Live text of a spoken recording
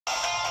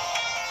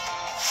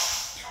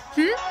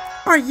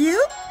Are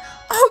you?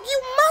 Oh,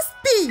 you must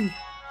be!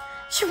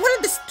 You're one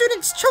of the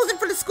students chosen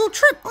for the school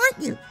trip,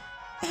 aren't you?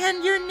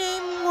 And your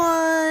name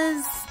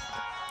was...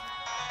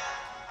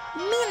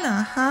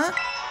 Mina, huh?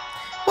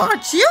 Well,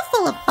 aren't you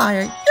full of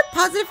fire? You're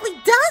positively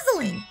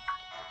dazzling!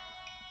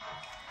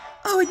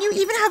 Oh, and you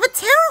even have a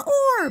terror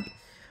orb!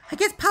 I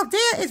guess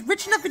Paldea is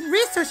rich enough in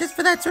resources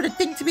for that sort of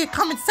thing to be a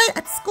common sight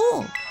at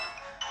school.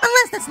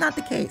 Unless that's not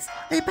the case.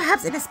 Are you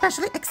perhaps an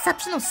especially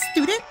exceptional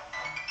student?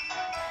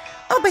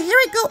 Oh, but here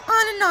I go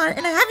on,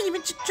 and I haven't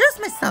even introduced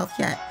myself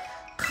yet.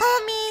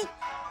 Call me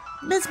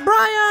Ms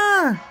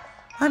Briar.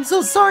 I'm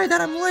so sorry that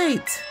I'm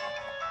late.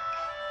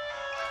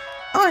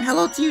 Oh, and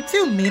hello to you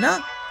too,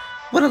 Mina.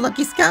 What a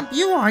lucky scamp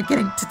you are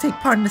getting to take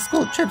part in the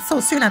school trip so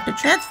soon after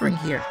transferring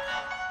here.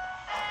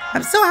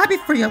 I'm so happy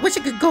for you. I wish I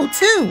could go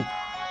too.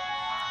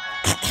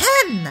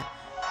 Ahem.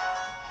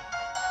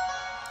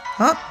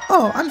 Huh?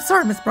 Oh, I'm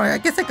sorry, Ms Briar. I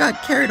guess I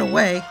got carried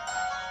away.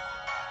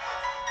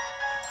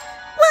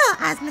 Well,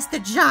 as Mr.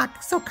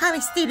 Jock so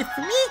kindly stated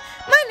for me,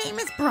 my name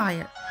is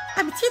Briar.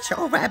 I'm a teacher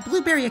over at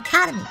Blueberry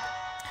Academy.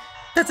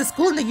 That's a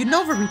school in the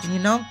Unova region, you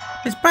know.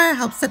 Ms. Briar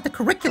helps set the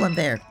curriculum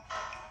there.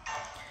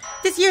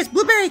 This year's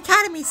Blueberry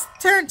Academy's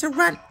turn to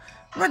run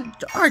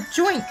our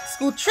joint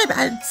school trip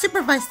and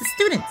supervise the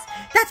students.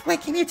 That's why I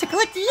came here to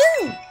collect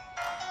you.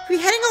 We're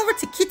heading over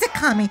to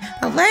Kitakami,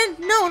 a land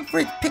known for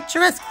its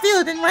picturesque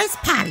field and rice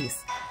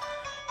paddies.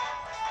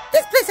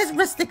 This place has a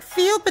rustic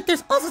feel, but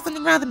there's also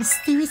something rather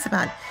mysterious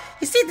about it.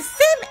 You see, the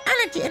same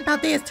energy in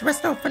Paldea's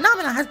terrestrial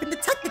phenomena has been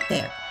detected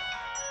there.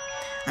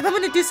 I'm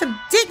going to do some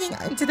digging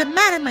into the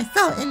matter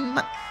myself in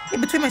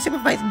between my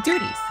supervising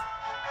duties.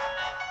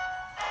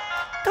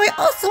 Though I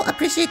also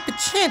appreciate the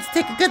chance to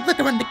take a good look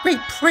around the great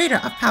crater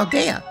of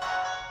Paldea.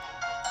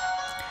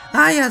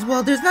 Ah yes,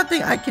 well there's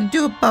nothing I can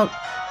do about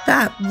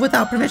that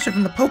without permission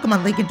from the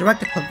Pokémon League and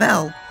Director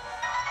Clavel.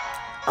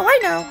 Oh, I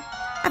know.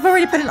 I've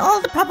already put in all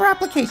the proper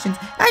applications.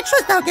 I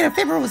trust I'll get a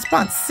favorable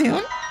response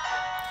soon.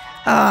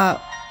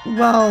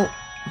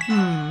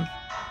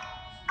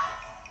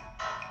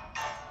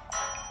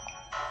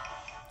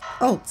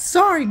 Oh,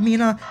 sorry,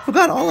 Mina.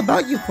 Forgot all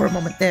about you for a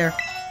moment there.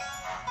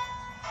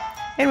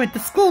 Anyway, the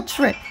school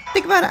trip.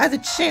 Think about it as a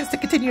chance to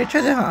continue your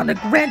treasure hunt on a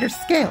grander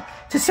scale,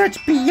 to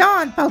search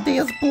beyond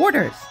Paldea's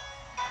borders.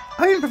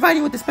 I'll even provide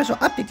you with a special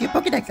update to your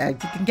Pokédex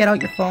if you can get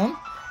out your phone.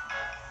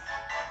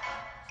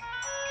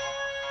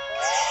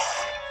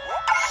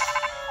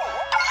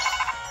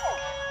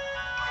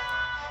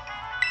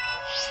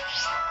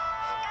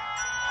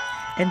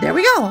 And there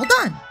we go, all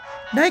done.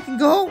 Now you can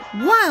go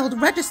wild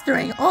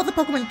registering all the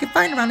Pokemon you can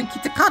find around in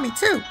Kitakami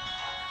too.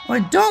 Oh,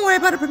 and don't worry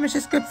about a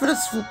permission script for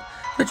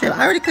the trip.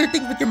 I already cleared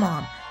things with your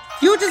mom.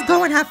 You just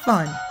go and have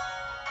fun.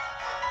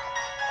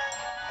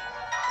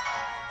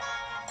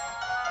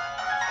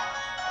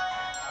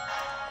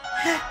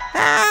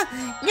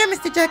 Your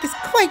Mr. Jack is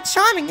quite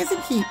charming,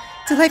 isn't he?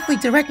 Delightfully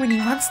direct when he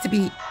wants to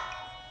be.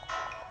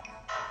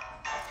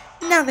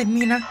 Now then,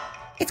 Mina,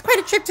 it's quite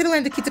a trip to the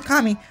land of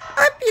Kitakami.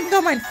 I hope you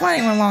don't mind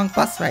flying on long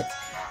bus rides.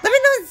 Let me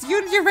know as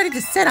soon as you're ready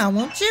to set out,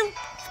 won't you?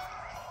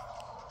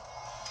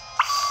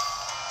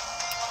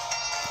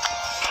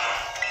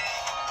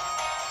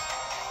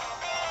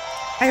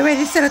 Are you ready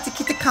to set out to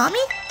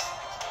Kitakami?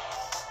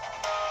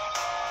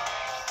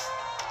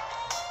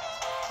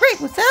 Great,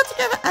 we'll set out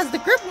together as the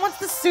group once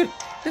the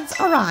students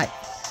arrive.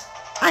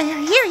 I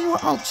hear you were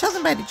all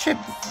chosen by the trip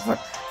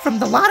from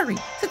the lottery,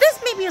 so this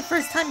may be your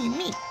first time you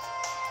meet.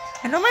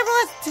 I know my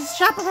role is to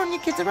chaperone you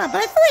kids around,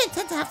 but I fully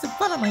intend to have some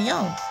fun on my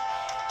own.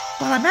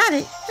 While I'm at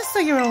it, just so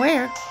you're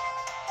aware.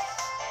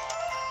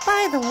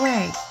 By the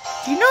way,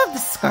 do you know of the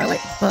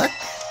Scarlet book?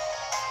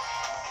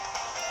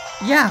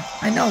 Yeah,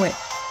 I know it.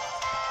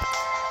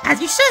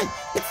 As you should.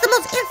 It's the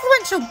most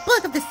influential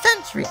book of the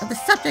century of the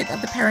subject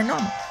of the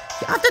paranormal.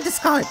 The author of the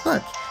Scarlet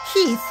book,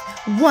 Heath,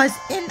 was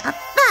in a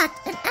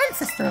fact an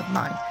ancestor of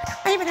mine.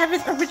 I even have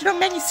his original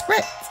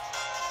manuscript.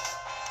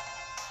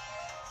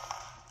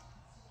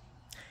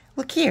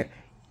 Look here.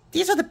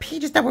 These are the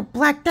pages that were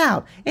blacked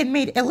out and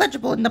made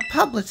illegible in the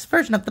published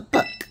version of the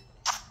book.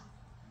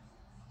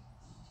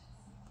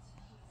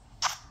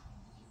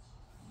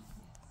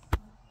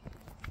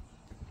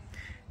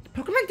 The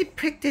Pokemon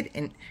depicted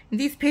in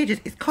these pages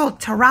is called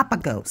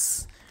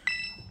Terapagos.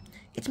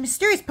 It's a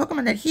mysterious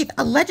Pokemon that Heath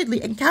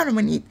allegedly encountered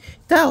when he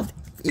delved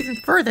even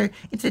further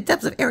into the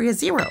depths of Area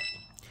Zero.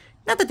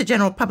 Not that the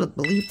general public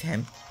believed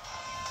him.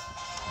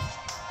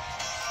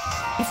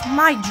 It's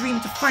my dream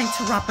to find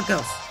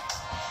Terapagos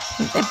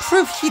and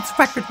prove Heath's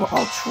records were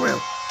all true.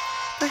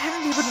 But I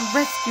haven't been able to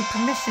rescue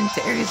permission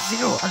to Area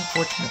Zero,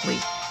 unfortunately.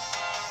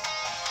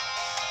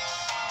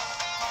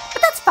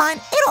 But that's fine.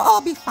 It'll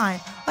all be fine.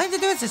 All I have to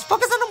do is just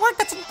focus on the work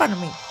that's in front of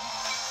me.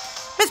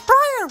 Ms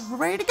Briar,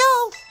 ready to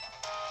go?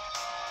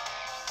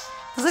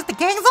 Looks like the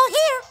gang's all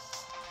here.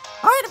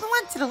 Alright,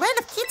 everyone, to the land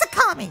of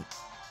Kitakami.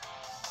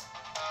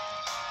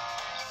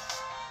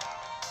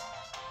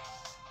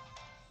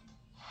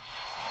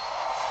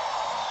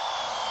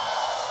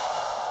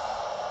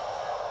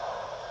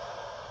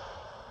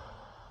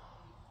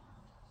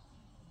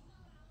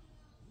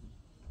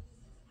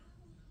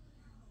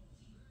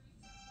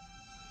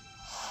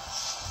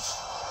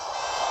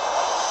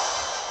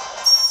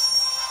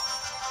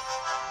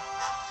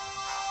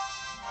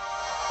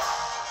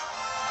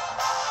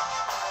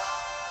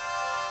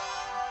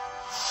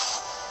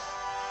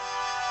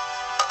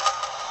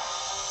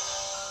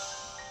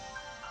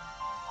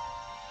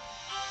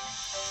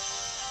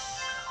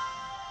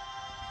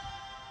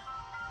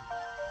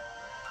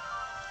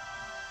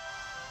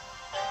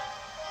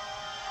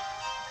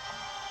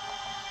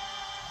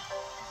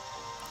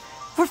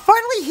 we're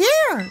finally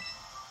here!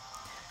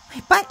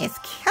 My butt is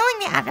killing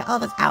me after all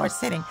those hours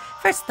sitting.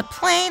 First the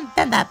plane,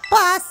 then that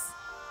bus.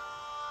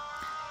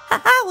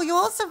 Haha, well, you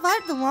all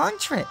survived the long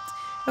trip.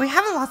 And we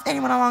haven't lost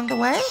anyone along the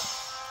way.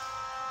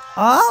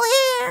 All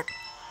here.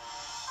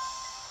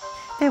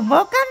 Then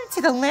welcome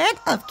to the land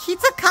of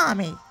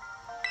Kitakami.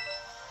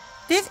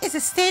 This is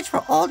a stage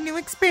for all new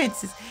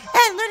experiences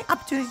and learning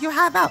opportunities you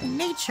have out in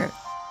nature.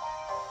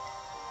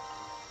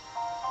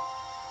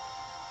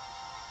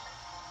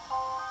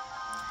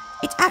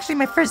 It's actually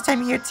my first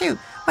time here too.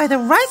 Why, the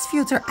rice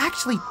fields are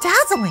actually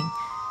dazzling.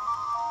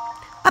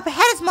 Up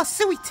ahead is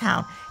Masui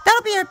Town.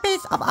 That'll be our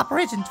base of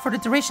operations for the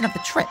duration of the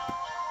trip.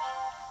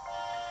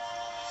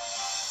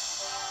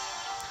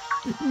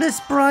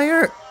 Ms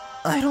Briar,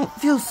 I don't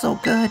feel so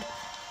good.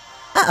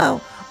 Uh-oh.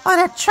 All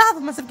that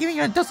travel must have given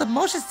you a dose of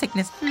motion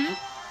sickness, Why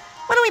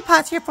don't we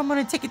pause here for a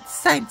moment and take a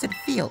sign to the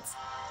fields?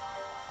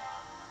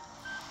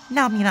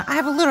 Now, Mina, I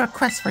have a little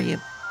request for you.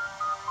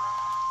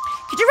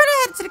 Could you run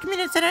ahead to the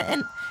community center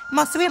and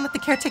Masui and let the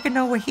caretaker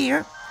know we're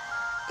here?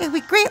 It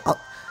would be great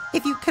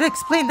if you could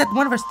explain that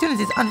one of our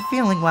students is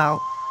unfeeling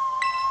well.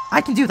 I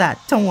can do that,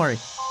 don't worry.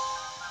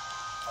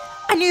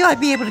 I knew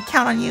I'd be able to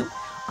count on you.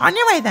 On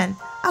your way then.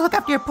 I'll look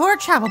after your poor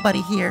travel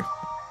buddy here.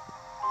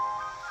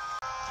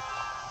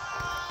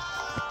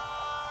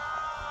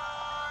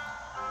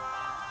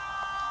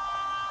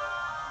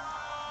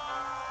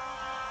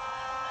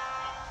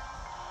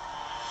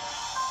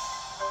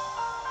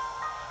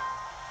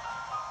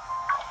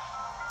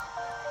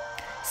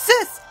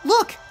 Sis,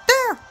 look!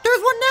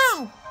 There's one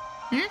now!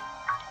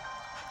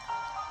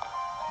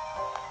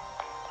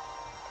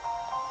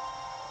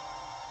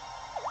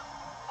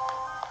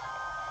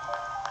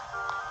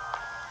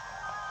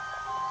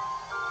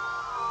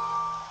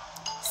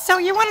 So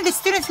you're one of the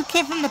students who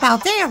came from the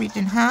Paldea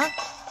region, huh?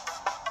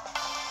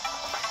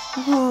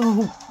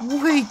 Whoa,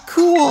 way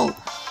cool!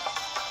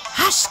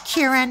 Hush,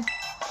 Kieran!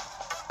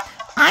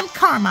 I'm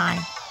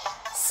Carmine.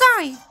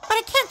 Sorry, but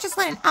I can't just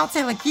let an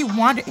outsider like you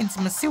wander into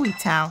Masui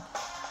Town.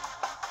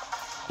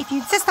 If you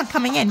insist on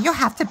coming in, you'll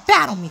have to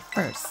battle me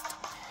first.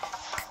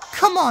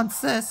 Come on,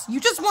 sis.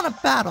 You just want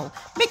to battle,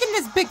 making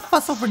this big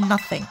fuss over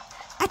nothing.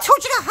 I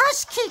told you to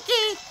hush,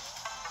 Kiki!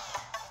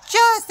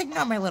 Just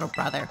ignore my little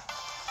brother.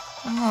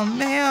 Oh,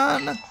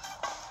 man.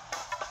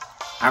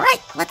 All right,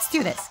 let's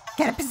do this.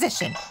 Get in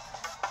position.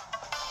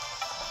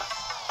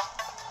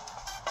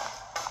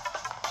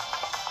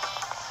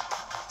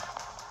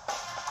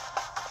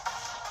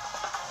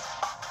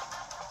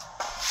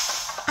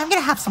 I'm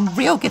gonna have some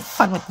real good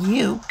fun with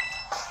you.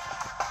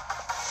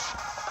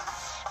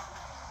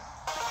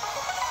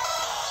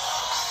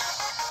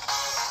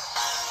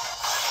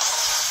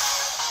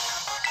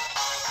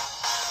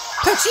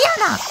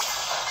 Pochiana!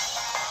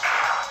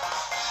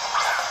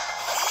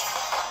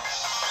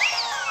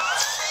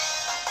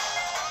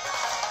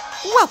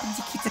 Welcome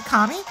to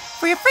Kitakami.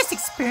 For your first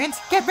experience,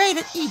 get ready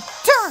to eat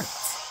dirt!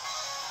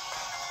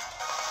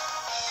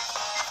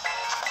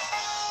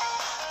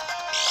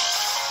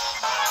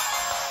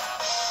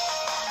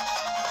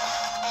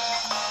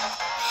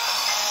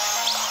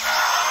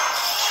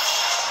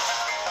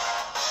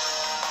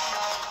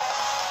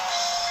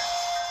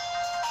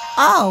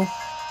 Oh,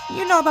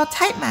 you know about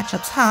tight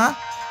matchups, huh?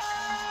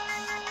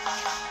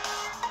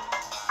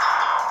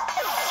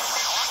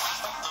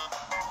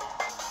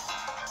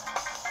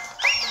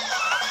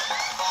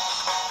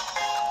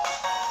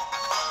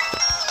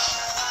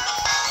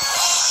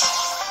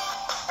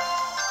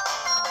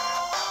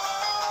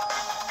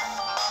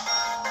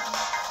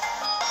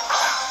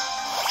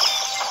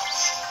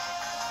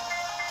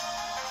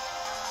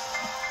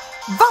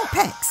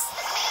 Vulpix!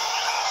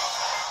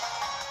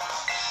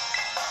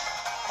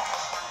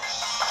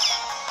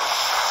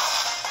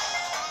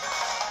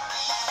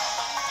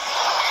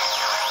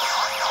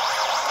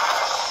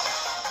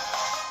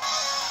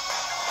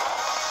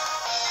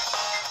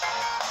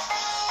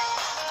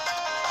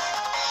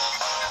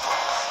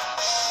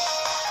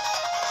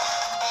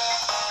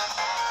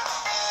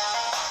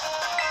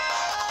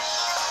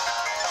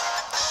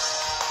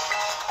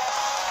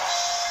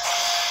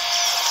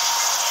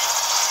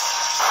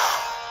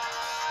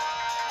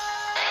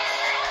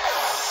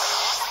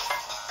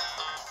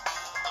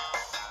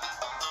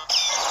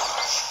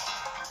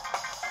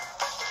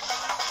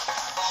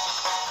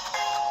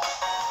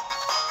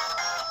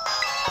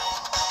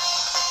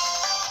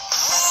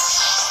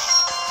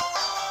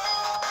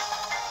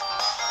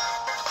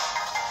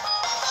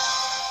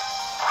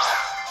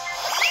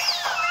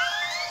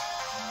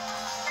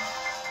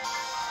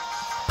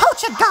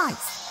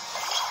 Guys!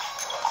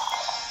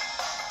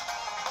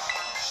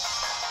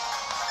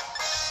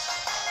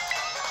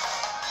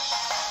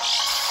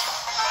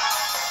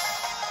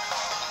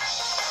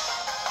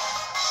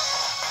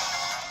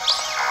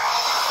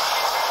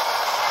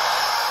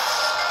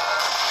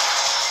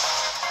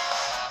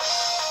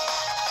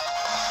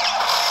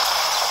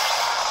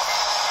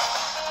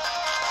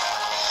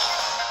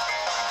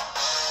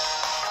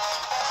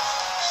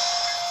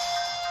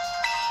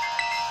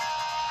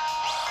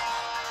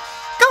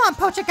 Come on,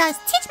 Poacher guys,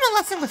 teach me a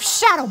lesson with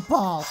Shadow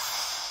Ball.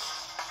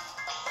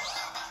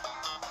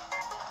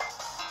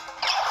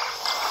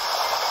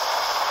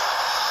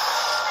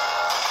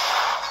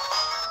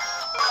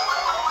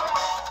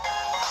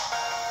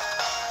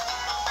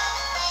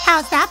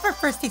 How's that for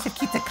first taste of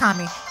Kitakami?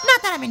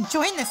 Not that I'm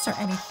enjoying this or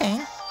anything.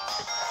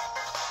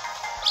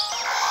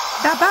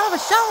 That battle of a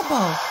shell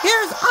bowl.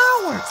 Here's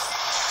ours.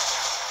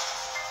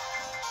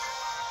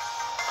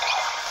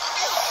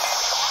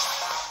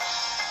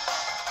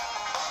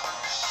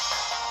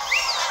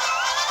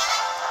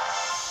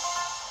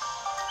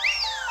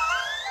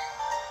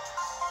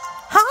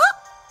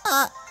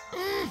 Huh?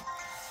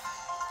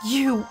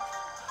 You.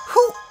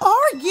 Who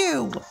are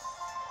you?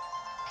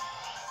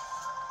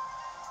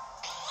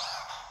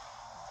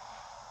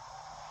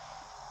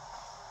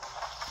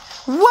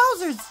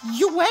 Wowzers,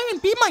 you went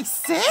and beat my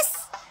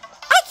sis?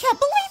 I can't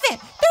believe it!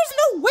 There's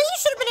no way you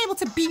should have been able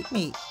to beat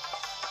me!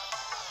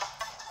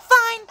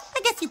 Fine,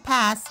 I guess you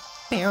pass.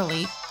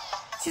 Barely.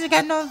 Seems I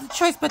got no other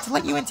choice but to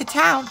let you into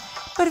town.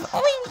 But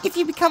if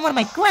you become one of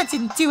my grunts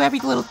and do every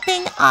little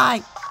thing,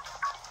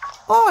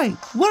 Oi,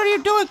 what are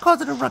you doing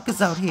causing a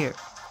ruckus out here?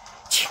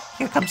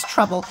 Here comes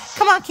trouble.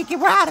 Come on, Kiki,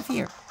 we're out of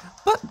here.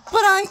 What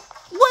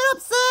up,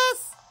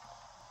 sis?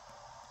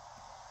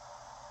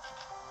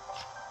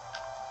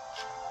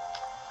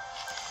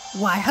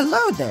 Why,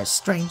 hello there,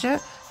 stranger.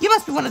 You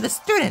must be one of the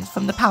students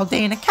from the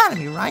Paldean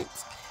Academy, right?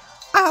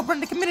 I help run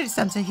the community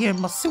center here in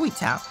Mosui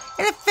Town,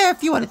 and a fair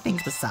few other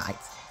things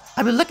besides.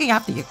 I've been looking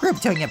after your group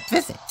during your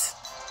visit.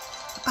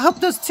 I hope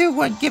those two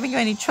weren't giving you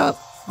any trouble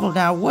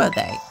now, were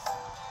they?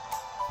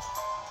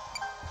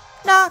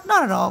 Nah,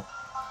 not at all.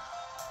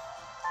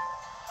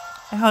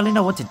 I hardly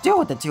know what to do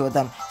with the two of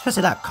them,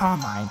 especially that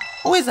Carmine.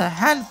 Always a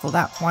handful,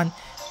 that one.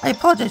 I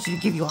apologize to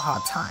give you a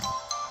hard time.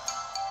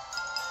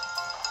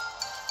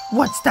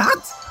 What's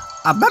that?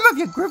 A member of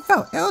your group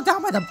fell ill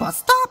down by the bus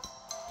stop?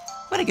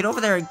 I'm gonna get over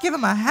there and give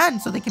him a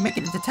hand so they can make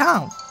it into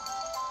town.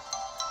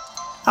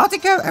 I'll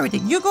take care of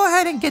everything. You go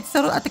ahead and get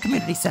settled at the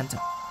community center.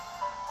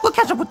 We'll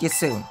catch up with you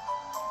soon.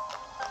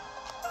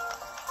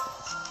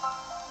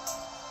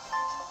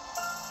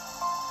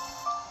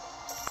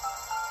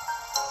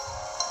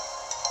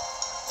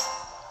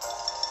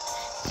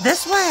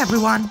 This way,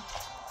 everyone.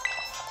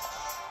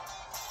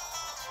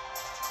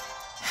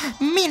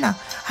 Mina,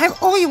 I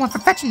owe you one for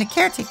fetching the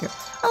caretaker.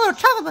 Our little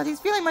travel buddy's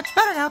feeling much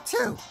better now,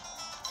 too.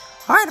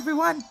 Alright,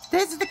 everyone.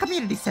 This is the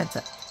community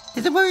center.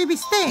 This is where we'll be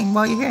staying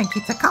while you're here in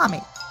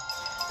Kitakami.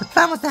 The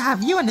plan was to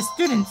have you and the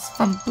students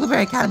from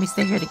Blueberry Academy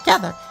stay here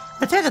together,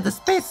 but it turned out the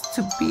space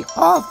to be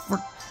all for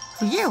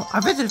you,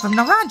 our visitors from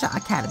Naranja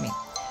Academy.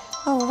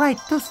 Oh, right.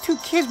 Those two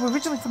kids were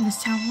originally from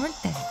this town, weren't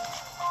they?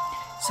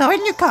 So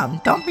in you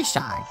come. Don't be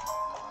shy.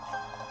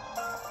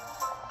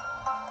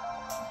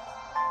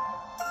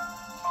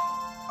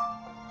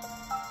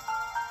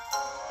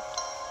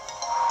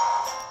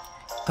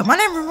 Come on,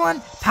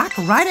 everyone. Pack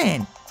right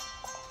in.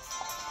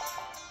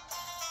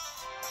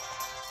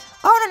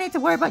 Oh, don't need to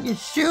worry about your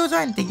shoes or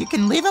anything. You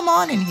can leave them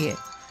on in here.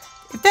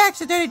 If they're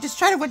actually dirty, just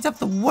try to rinse up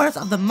the worst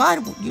of the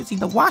mud using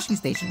the washing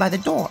station by the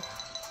door.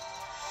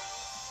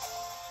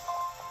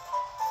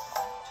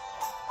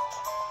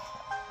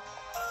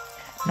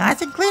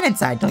 Nice and clean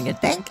inside, don't you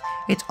think?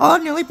 It's all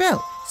newly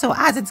built, so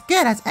as it's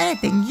good as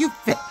anything you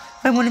fit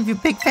from one of your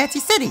big fancy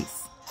cities.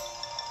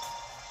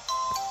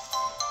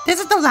 This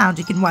is the lounge.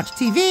 You can watch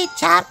TV,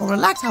 chat, or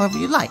relax however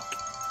you like.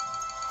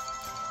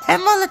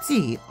 And well, let's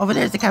see. Over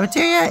there is the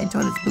cafeteria, and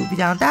toilets will be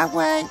down that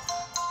way.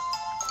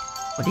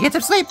 When you get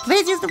some sleep,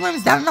 please use the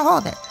rooms down in the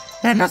hall there.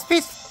 There's enough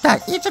space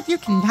that each of you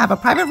can have a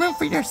private room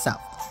for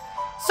yourself.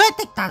 So I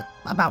think that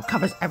about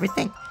covers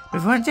everything. But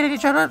if you want to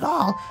each other at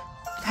all,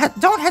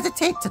 don't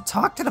hesitate to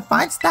talk to the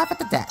fine staff at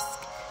the desk.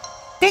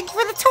 Thank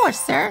you for the tour,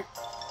 sir.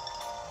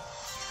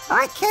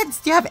 Alright, kids,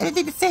 do you have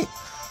anything to say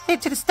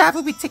to the staff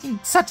who'll be taking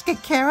such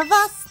good care of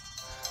us?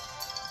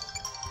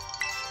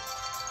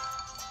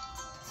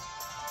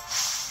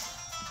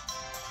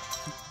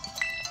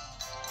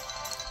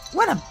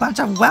 What a bunch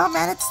of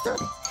well-mannered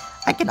students.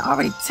 I can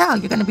already tell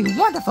you're going to be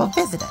wonderful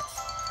visitors.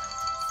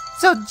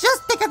 So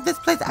just think of this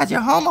place as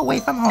your home away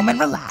from home and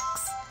relax.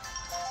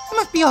 You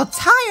must be all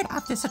tired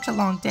after such a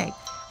long day.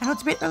 I know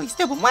it's a bit early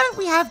still, but why don't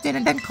we have dinner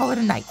and then call it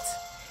a night?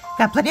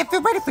 Got plenty of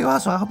food ready for you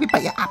also. I hope you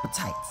bite your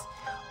appetites.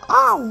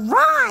 All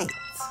right.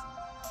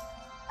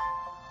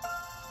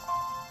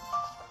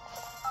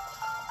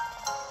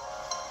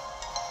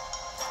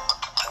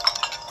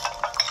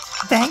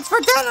 Thanks for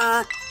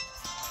dinner.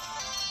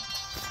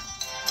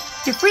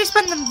 You're free to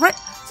spend the rest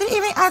of the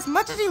evening as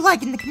much as you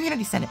like in the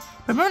community center.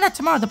 But remember that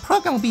tomorrow the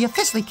program will be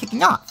officially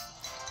kicking off.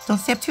 Don't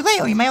stay up too late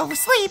or you may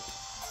oversleep.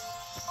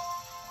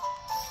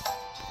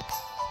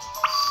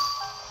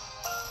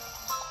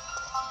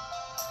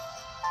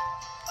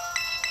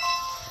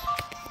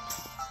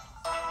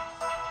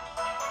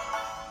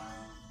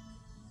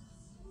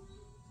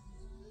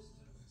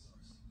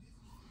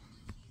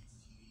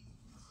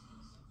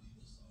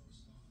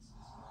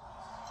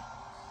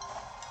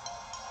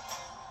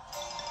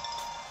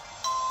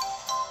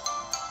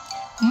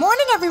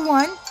 Morning,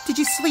 everyone. Did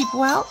you sleep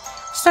well?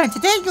 Starting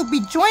today, you'll be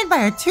joined by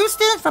our two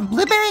students from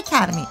Blueberry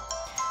Academy.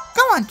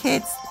 Go on,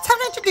 kids. It's time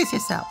to introduce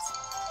yourselves.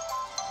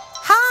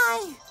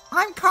 Hi,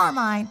 I'm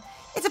Carmine.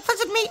 It's a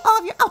pleasure to meet all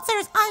of you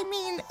outsiders,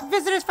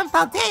 visitors from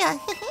Paldea.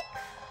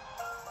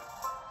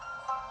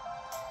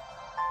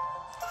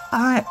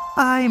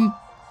 I'm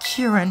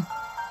Kieran.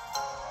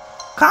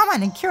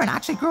 Carmine and Kieran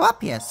actually grew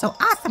up here, so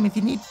ask them if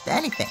you need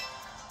anything.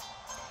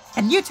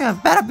 And you two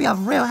have better be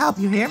of real help,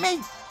 you hear me?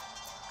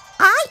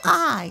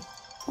 Aye.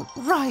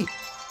 Right.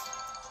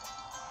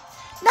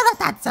 Now that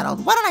that's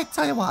settled, why don't I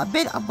tell you a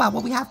bit about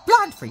what we have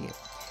planned for you?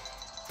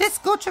 This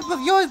school trip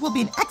of yours will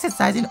be an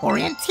exercise in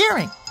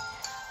orienteering.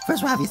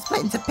 First, we'll have you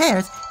split into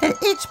pairs, then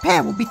each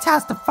pair will be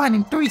tasked of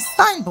finding 3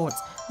 signboards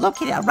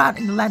located around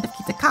in the land of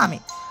Kitakami.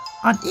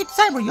 On each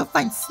signboard, you'll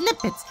find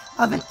snippets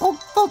of an old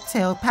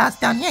folktale passed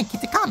down here in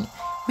Kitakami.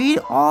 Read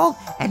all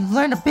and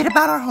learn a bit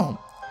about our home.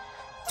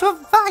 To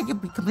provide you'll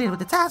be completed with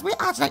the task, we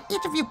ask that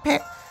each of you pair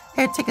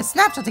take a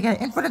snapshot together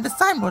in front of the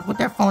signboard with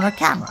their phone or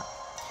camera.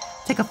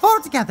 Take a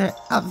photo together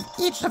of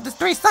each of the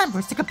 3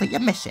 signboards to complete your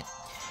mission.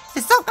 It's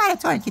a self-guided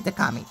tour in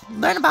Kitakami.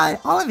 Learn about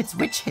all of its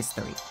rich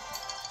history.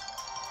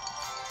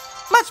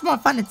 Much more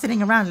fun than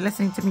sitting around and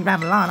listening to me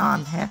ramble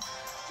on here.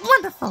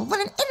 Wonderful!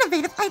 What an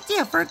innovative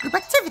idea for a group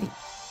activity!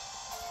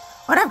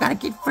 What I've got to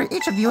give for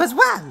each of you as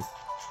well.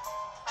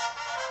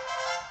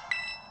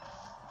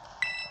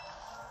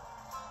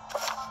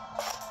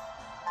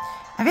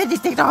 I've heard these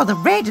things are all the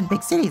rage in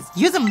big cities.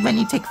 Use them when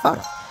you take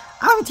photos.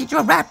 I'll even teach you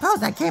a rad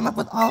pose I came up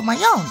with all my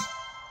own.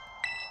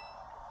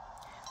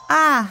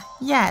 Ah,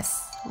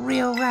 yes.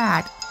 Real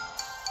rad.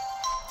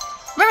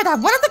 Remember that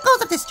one of the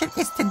goals of this trip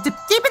is to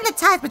deepen the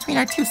ties between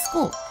our 2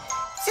 schools.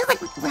 Seems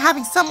like we're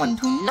having someone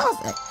who knows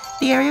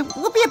the area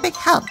will be a big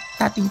help.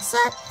 That being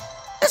said,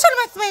 let's try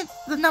to maximize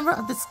the number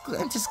of the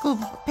inter-school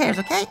pairs,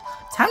 okay?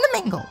 Time to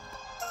mingle.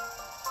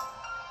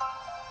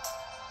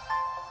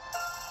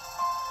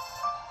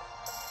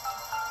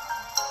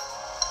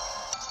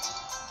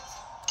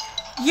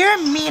 You're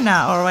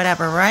Mina or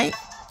whatever, right?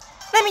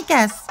 Let me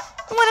guess.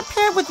 You want to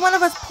pair with one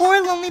of us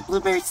poor, lonely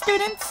blueberry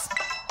students?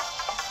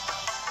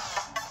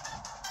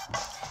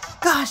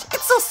 Gosh,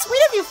 it's so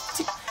sweet of you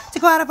to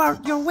go out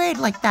of your way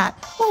like that.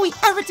 What will we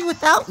ever do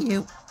without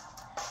you?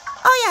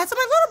 Oh yeah, so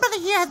my little brother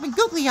here has been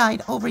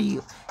googly-eyed over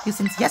you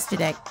since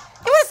yesterday.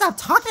 He wouldn't stop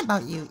talking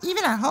about you,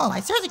 even at home. I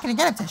seriously couldn't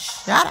get him to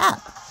shut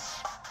up.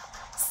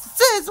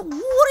 Sis, what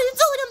are you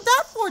telling him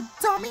that for,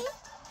 dummy?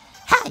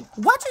 Hey,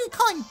 watch what you're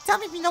calling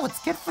dummy if you know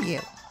what's good for you.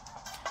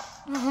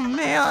 Oh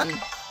man.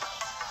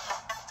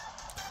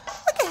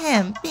 Look at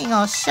him, being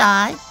all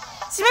shy.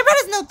 See, my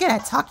brother's no good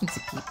at talking to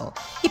people.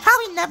 He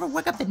probably never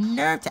worked up the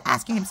nerve to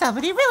ask you himself,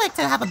 but he'd really like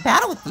to have a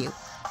battle with you.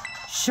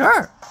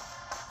 Sure.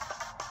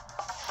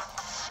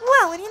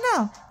 Well, what do you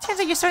know? Turns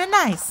out you're sort of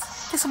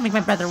nice. This will make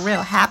my brother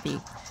real happy.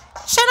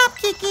 Shut up,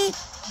 Kiki.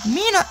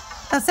 Mina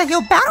said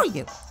he'll battle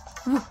you.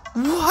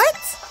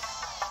 What?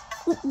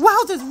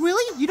 Wowzers,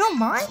 really? You don't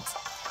mind?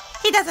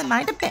 He doesn't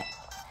mind a bit.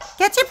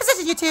 Get to your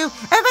position, you 2.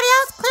 Everybody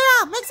else, clear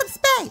out. Make some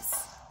space.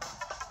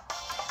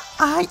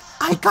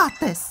 I got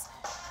this.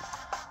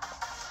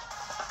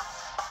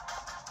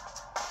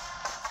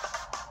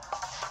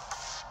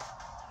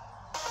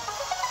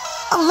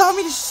 Allow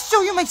me to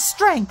show you my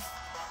strength.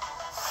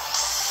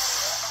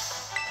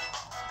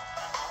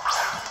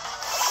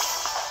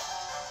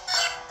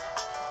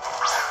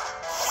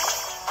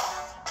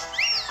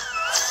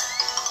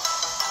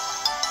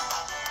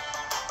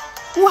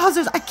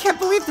 Wowzers, I can't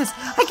believe this.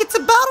 I get to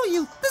battle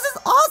you. This is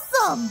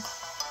awesome.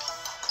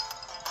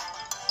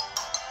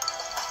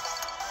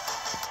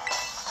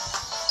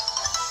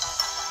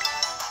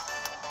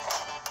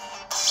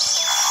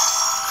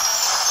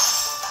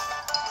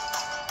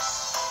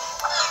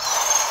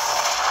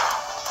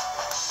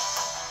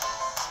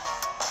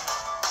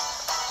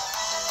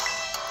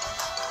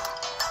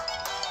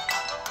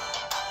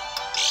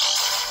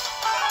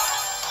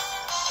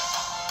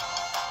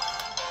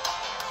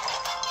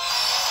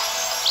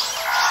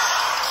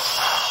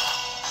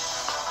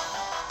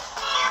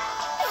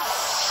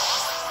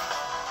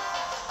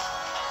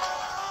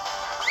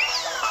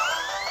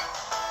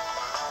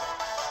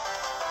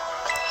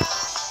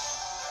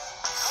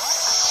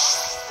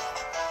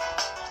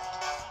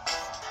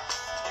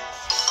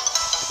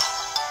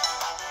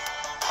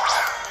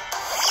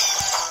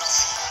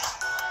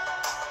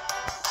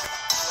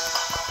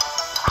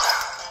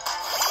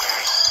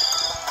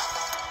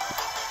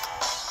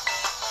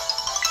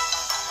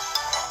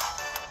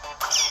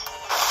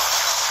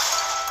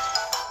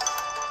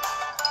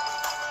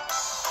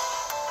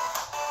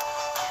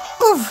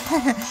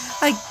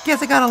 I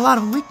guess I got a lot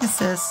of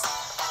weaknesses.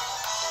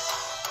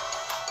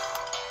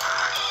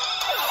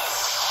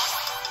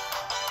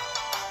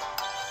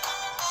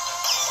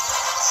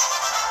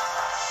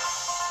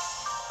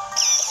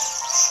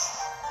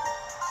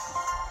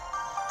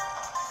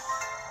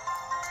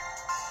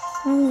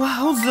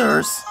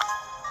 Wowzers.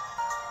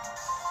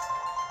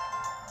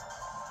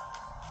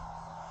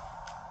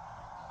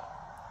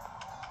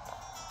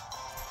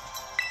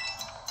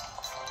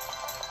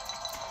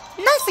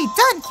 Nicely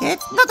done, kid.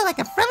 Nothing like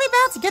a friendly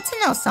battle to get to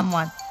know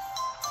someone.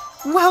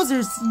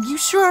 Wowzers, you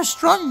sure are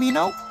strong,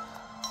 Mino.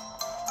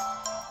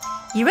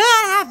 You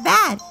really aren't half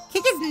bad.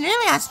 Kiki's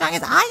nearly as strong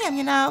as I am,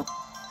 you know.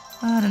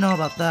 I don't know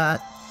about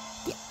that.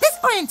 This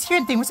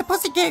orienteering thing, we're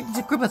supposed to get into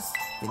a group of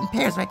in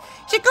pairs, right?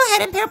 You should go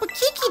ahead and pair up with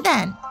Kiki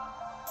then.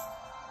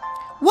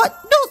 What?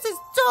 No, sis,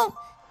 don't.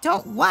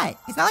 Don't what?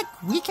 It's not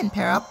like we can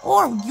pair up,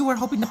 or you were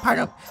hoping to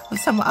partner with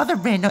some other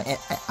random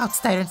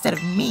outsider instead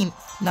of me.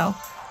 No.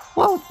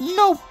 Well,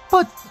 no,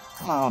 but...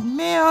 Oh,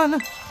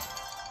 man.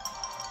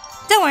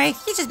 Don't worry,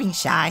 he's just being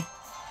shy.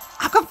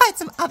 I'll go find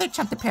some other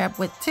chump to pair up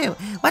with, too.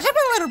 Watch out for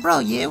the little bro,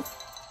 you.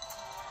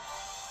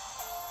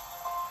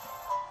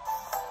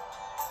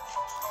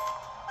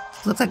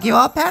 Looks like you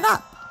all paired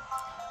up.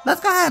 Let's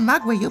go ahead,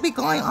 Mugway. You'll be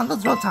going on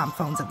those Rotom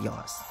phones of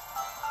yours.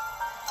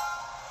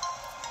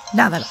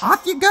 Now then,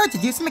 off you go to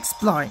do some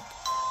exploring.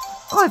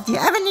 Or if you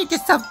ever need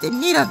yourself in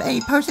need of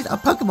any potions or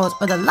Pokeballs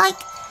or the like,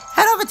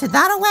 head over to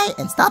That-A-Way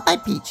and stop by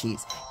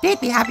Peachy's.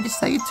 They'd be happy to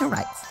sell you to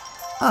rights.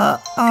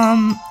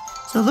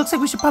 So it looks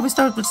like we should probably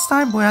start with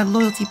Steinboy at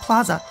Loyalty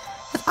Plaza.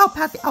 It's out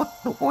past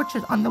the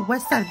orchard on the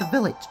west side of the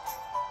village.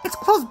 It's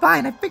close by,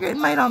 and I figured it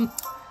might,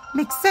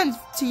 make sense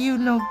to you,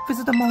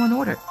 visit them all in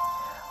order.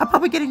 I'll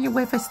probably get in your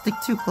way if I stick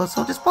too close,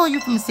 so I'll just follow you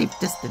from a safe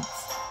distance.